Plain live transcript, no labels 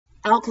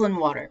Alkaline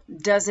water,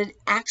 does it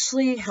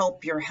actually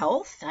help your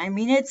health? I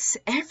mean, it's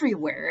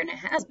everywhere and it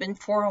has been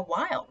for a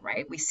while,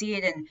 right? We see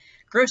it in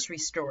grocery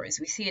stores,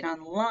 we see it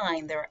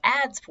online, there are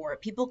ads for it.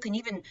 People can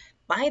even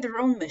buy their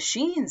own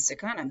machines to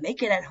kind of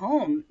make it at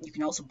home. You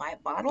can also buy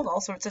it bottled,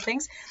 all sorts of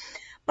things.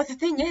 But the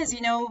thing is,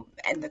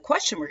 and the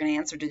question we're going to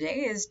answer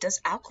today is,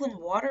 does alkaline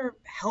water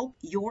help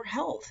your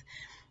health?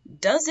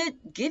 Does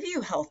it give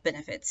you health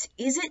benefits?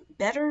 Is it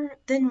better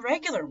than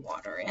regular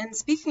water? And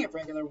speaking of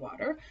regular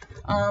water,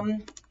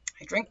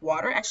 I drink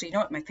water. Actually, you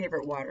know what my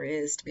favorite water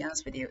is, to be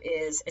honest with you,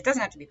 is it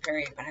doesn't have to be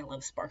Perrier, but I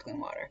love sparkling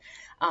water.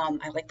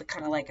 I like the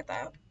kind of like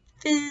the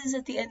fizz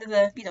at the end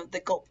of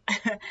the gulp.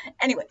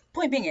 Anyway,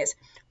 point being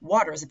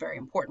water is very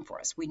important for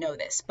us. We know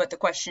this, but the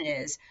question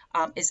is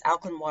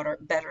alkaline water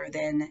better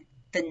than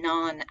the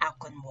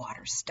non-alkaline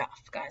water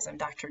stuff? Guys, I'm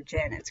Dr.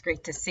 Jen. It's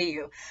great to see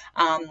you.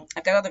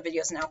 I've got other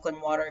videos on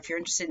alkaline water. If you're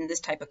interested in this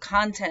type of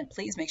content,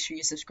 please make sure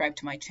you subscribe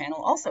to my channel.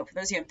 Also, for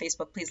those of you on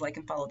Facebook, please like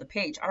and follow the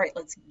page. All right,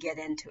 let's get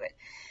into it.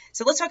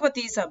 So let's talk about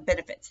these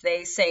benefits.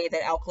 They say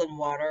that alkaline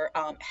water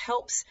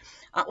helps.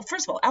 Well,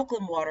 first of all,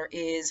 alkaline water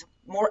is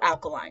more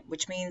alkaline,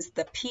 which means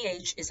the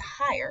pH is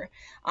higher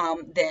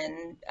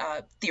than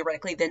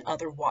theoretically than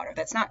other water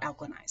that's not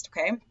alkalinized,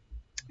 okay?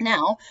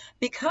 Now,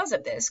 because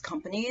of this,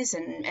 companies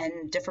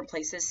and different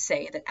places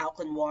say that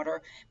alkaline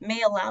water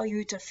may allow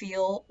you to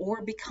feel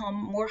or become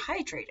more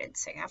hydrated,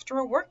 say after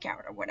a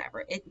workout or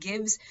whatever. It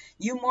gives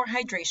you more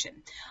hydration.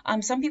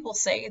 Some people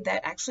say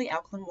that actually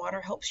alkaline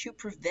water helps you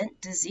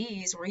prevent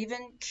disease or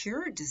even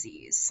cure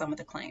disease, some of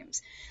the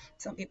claims.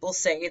 Some people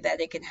say that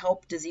it can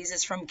help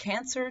diseases from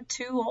cancer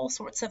to all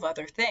sorts of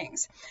other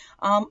things.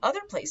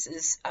 Other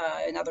places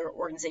and other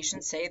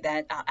organizations say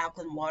that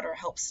alkaline water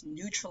helps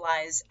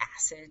neutralize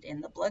acid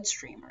in the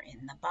bloodstream or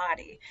in the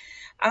body.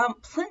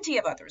 Plenty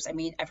of others. I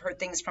mean, I've heard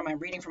things from, I'm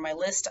reading from my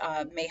list,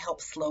 may help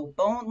slow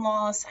bone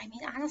loss. I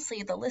mean,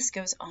 honestly, the list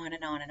goes on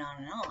and on and on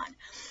and on.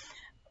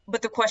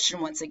 But the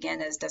question, once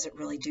again, is, does it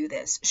really do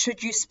this?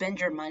 Should you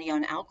spend your money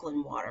on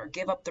alkaline water,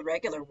 give up the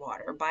regular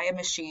water, buy a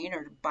machine,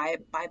 or buy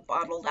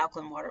bottled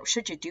alkaline water?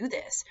 Should you do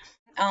this?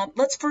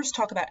 Let's first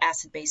talk about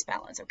acid-base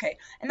balance, okay?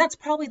 And that's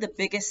probably the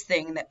biggest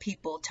thing that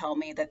people tell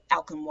me that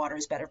alkaline water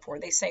is better for.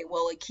 They say,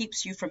 well, it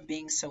keeps you from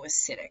being so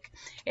acidic.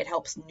 It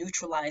helps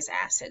neutralize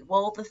acid.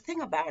 Well, the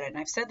thing about it, and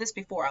I've said this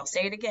before, I'll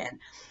say it again,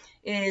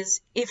 is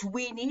if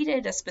we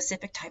needed a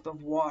specific type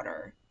of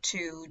water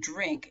to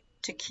drink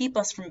to keep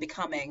us from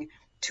becoming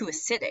too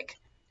acidic,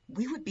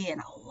 we would be in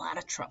a lot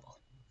of trouble.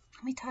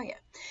 Let me tell you.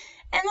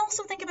 And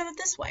also think about it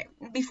this way.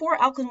 Before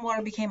alkaline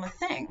water became a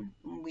thing,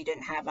 we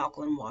didn't have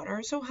alkaline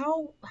water, so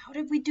how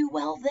did we do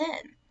well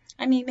then?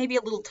 I mean, maybe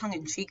a little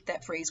tongue-in-cheek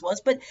that phrase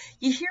was, but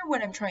you hear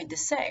what I'm trying to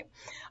say.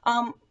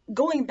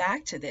 Going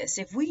back to this,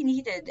 if we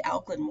needed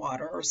alkaline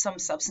water or some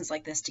substance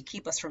like this to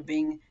keep us from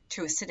being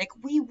too acidic,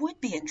 we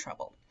would be in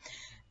trouble.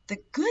 The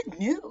good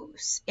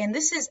news, and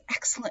this is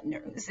excellent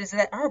news, is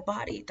that our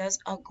body does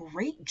a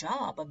great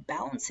job of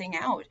balancing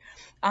out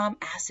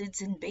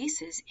acids and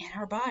bases in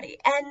our body.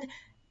 And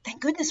thank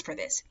goodness for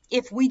this.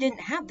 If we didn't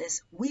have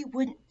this, we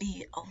wouldn't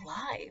be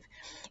alive.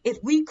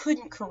 If we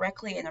couldn't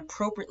correctly and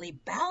appropriately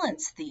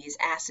balance these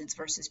acids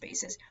versus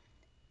bases,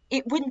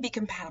 it wouldn't be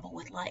compatible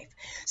with life.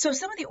 So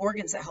some of the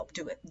organs that help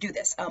do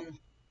this,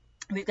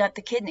 we've got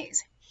the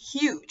kidneys,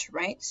 huge,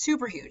 right?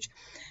 Super huge.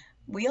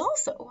 We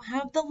also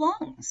have the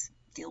lungs,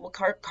 deal with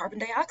carbon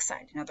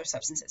dioxide and other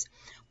substances.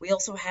 We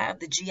also have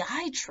the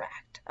GI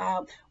tract.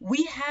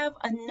 We have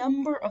a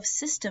number of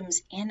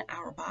systems in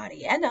our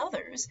body and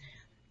others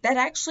that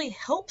actually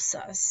helps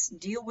us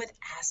deal with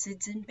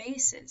acids and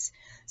bases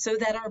so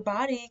that our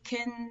body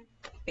can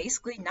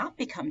basically not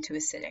become too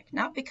acidic,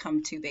 not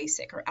become too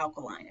basic or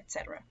alkaline,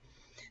 etc.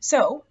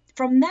 So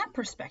from that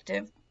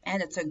perspective,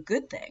 and it's a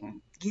good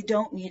thing, you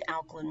don't need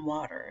alkaline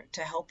water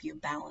to help you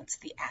balance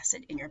the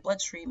acid in your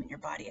bloodstream, in your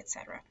body,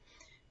 etc.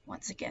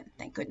 Once again,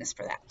 thank goodness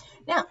for that.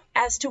 Now,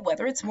 as to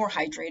whether it's more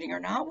hydrating or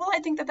not, well, I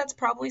think that that's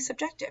probably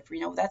subjective.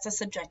 That's a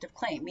subjective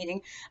claim,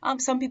 meaning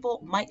some people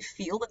might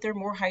feel that they're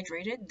more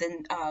hydrated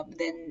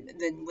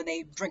than when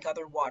they drink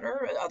other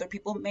water. Other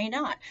people may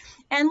not.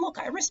 And look,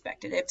 I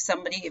respect it. If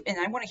somebody, and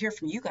I want to hear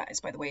from you guys,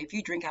 by the way, if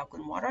you drink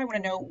alkaline water, I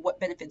want to know what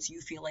benefits you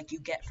feel like you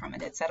get from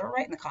it, etc.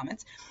 Right in the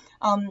comments.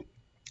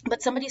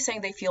 But somebody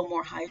saying they feel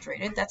more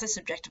hydrated, that's a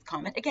subjective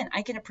comment. Again,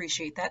 I can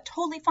appreciate that.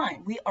 Totally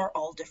fine. We are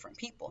all different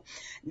people.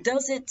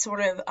 Does it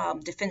sort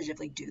of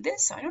definitively do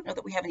this? I don't know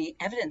that we have any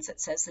evidence that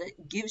says that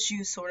it gives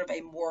you sort of a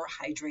more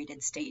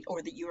hydrated state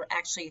or that you are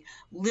actually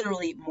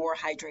literally more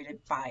hydrated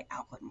by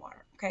alkaline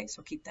water. Okay,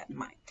 so keep that in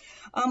mind.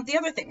 The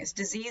other thing is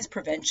disease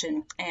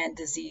prevention and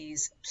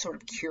disease sort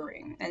of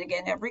curing. And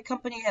again, every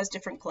company has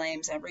different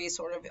claims. Every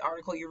sort of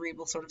article you read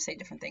will sort of say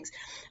different things.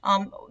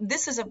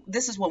 This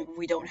is one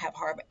we don't have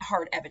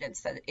hard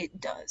evidence that it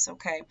does,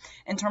 okay?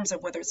 In terms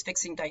of whether it's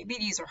fixing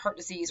diabetes or heart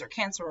disease or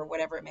cancer or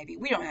whatever it may be,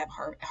 we don't have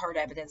hard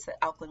evidence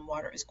that alkaline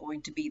water is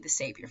going to be the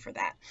savior for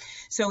that.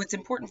 So it's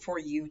important for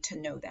you to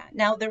know that.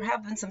 Now, there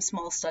have been some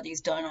small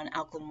studies done on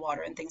alkaline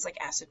water and things like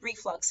acid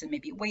reflux and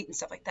maybe weight and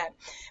stuff like that.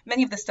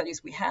 Many of the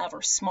studies we have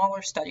are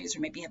smaller studies or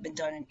maybe have been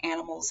done in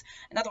animals.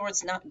 In other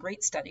words, not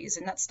great studies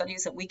and not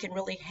studies that we can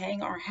really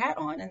hang our hat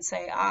on and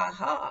say,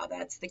 aha,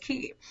 that's the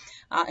key.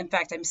 In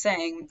fact, I'm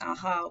saying,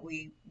 aha,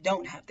 we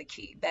don't have the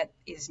key. That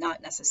is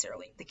not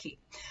necessarily the key.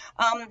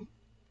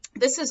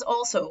 This is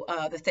also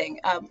the thing.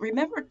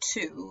 Remember,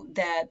 too,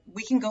 that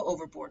we can go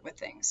overboard with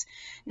things.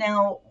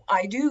 Now,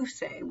 I do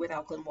say with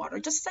alkaline water,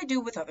 just as I do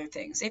with other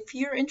things, if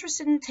you're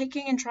interested in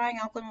taking and trying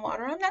alkaline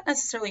water, I'm not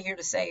necessarily here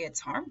to say it's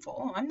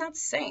harmful. I'm not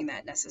saying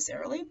that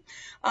necessarily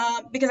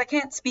because I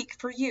can't speak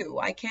for you.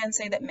 I can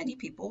say that many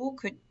people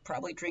could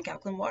probably drink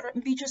alkaline water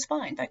and be just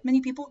fine. In fact,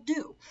 many people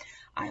do.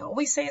 I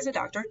always say as a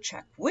doctor,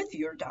 check with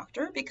your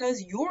doctor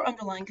because your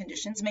underlying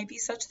conditions may be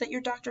such that your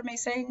doctor may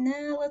say,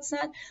 no, let's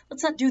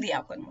not do the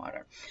alkaline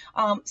water.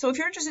 So if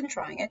you're interested in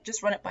trying it,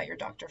 just run it by your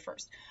doctor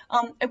first.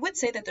 I would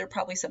say that there are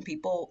probably some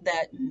people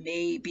that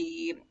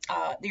maybe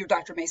your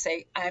doctor may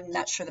say, I'm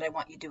not sure that I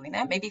want you doing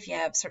that. Maybe if you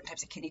have certain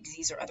types of kidney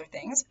disease or other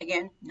things,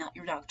 again, not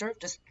your doctor,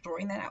 just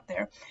throwing that out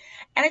there.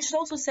 And I should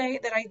also say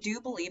that I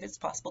do believe it's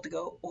possible to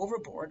go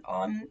overboard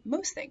on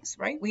most things,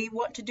 right? We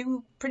want to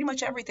do pretty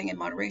much everything in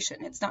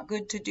moderation. It's not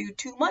good to do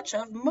too much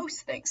of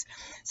most things.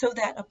 So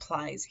that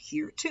applies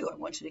here too. I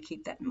want you to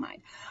keep that in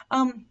mind.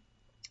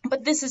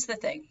 But this is the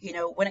thing,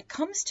 when it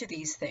comes to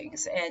these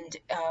things, and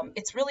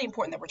it's really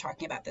important that we're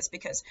talking about this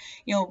because,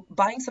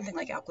 buying something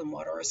like alkaline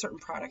water or a certain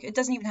product, it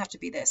doesn't even have to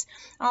be this.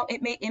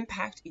 It may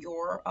impact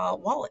your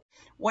wallet.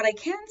 What I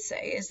can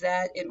say is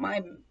that in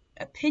my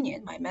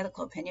opinion, my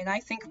medical opinion, I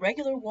think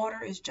regular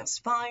water is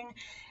just fine.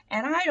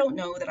 And I don't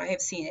know that I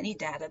have seen any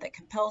data that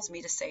compels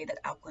me to say that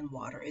alkaline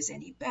water is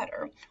any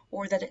better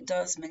or that it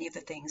does many of the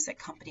things that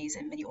companies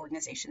and many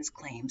organizations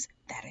claims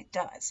that it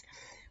does.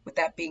 With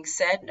that being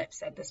said, and I've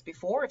said this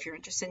before, if you're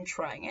interested in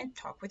trying it,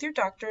 talk with your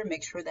doctor and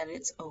make sure that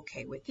it's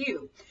okay with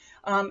you.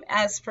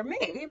 As for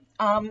me,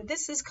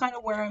 this is kind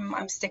of where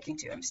I'm sticking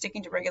to. I'm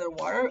sticking to regular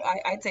water.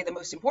 I'd say the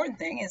most important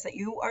thing is that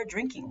you are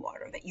drinking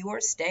water, that you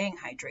are staying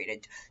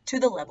hydrated to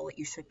the level that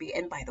you should be.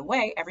 And by the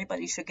way,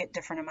 everybody should get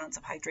different amounts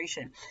of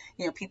hydration.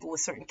 People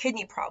with certain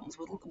kidney problems,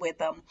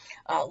 with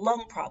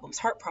lung problems,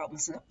 heart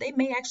problems, and they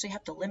may actually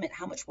have to limit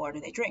how much water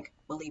they drink,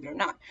 believe it or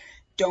not.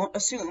 Don't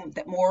assume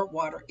that more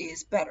water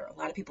is better. A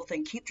lot of people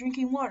think, keep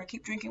drinking water,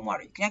 keep drinking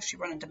water. You can actually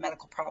run into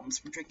medical problems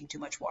from drinking too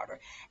much water,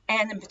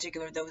 and in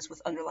particular, those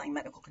with underlying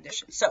medical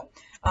conditions. So,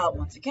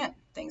 once again,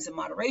 things in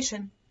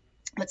moderation,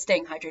 but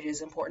staying hydrated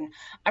is important.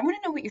 I want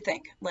to know what you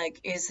think. Like,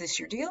 is this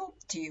your deal?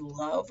 Do you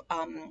love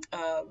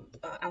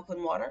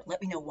alkaline water?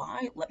 Let me know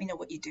why. Let me know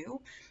what you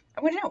do. I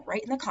want to know,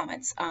 write in the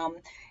comments,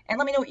 and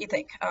let me know what you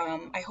think.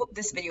 I hope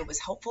this video was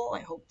helpful.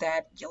 I hope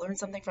that you learned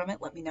something from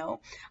it. Let me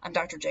know. I'm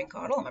Dr. Jen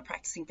Caudle. I'm a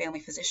practicing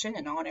family physician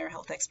and on-air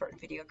health expert and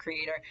video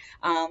creator.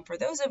 For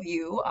those of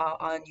you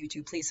on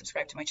YouTube, please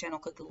subscribe to my channel.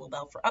 Click the little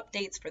bell for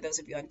updates. For those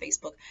of you on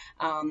Facebook,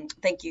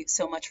 thank you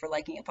so much for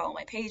liking and following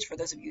my page. For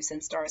those of you who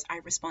send stars, I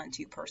respond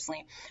to you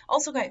personally.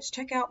 Also, guys,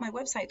 check out my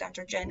website,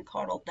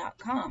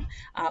 drjencaudle.com,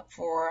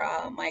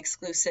 for my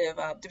exclusive,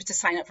 to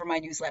sign up for my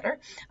newsletter,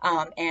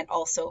 and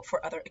also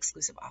for other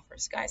exclusive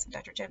offers. Guys, I'm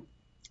Dr. Jen.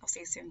 I'll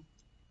see you soon.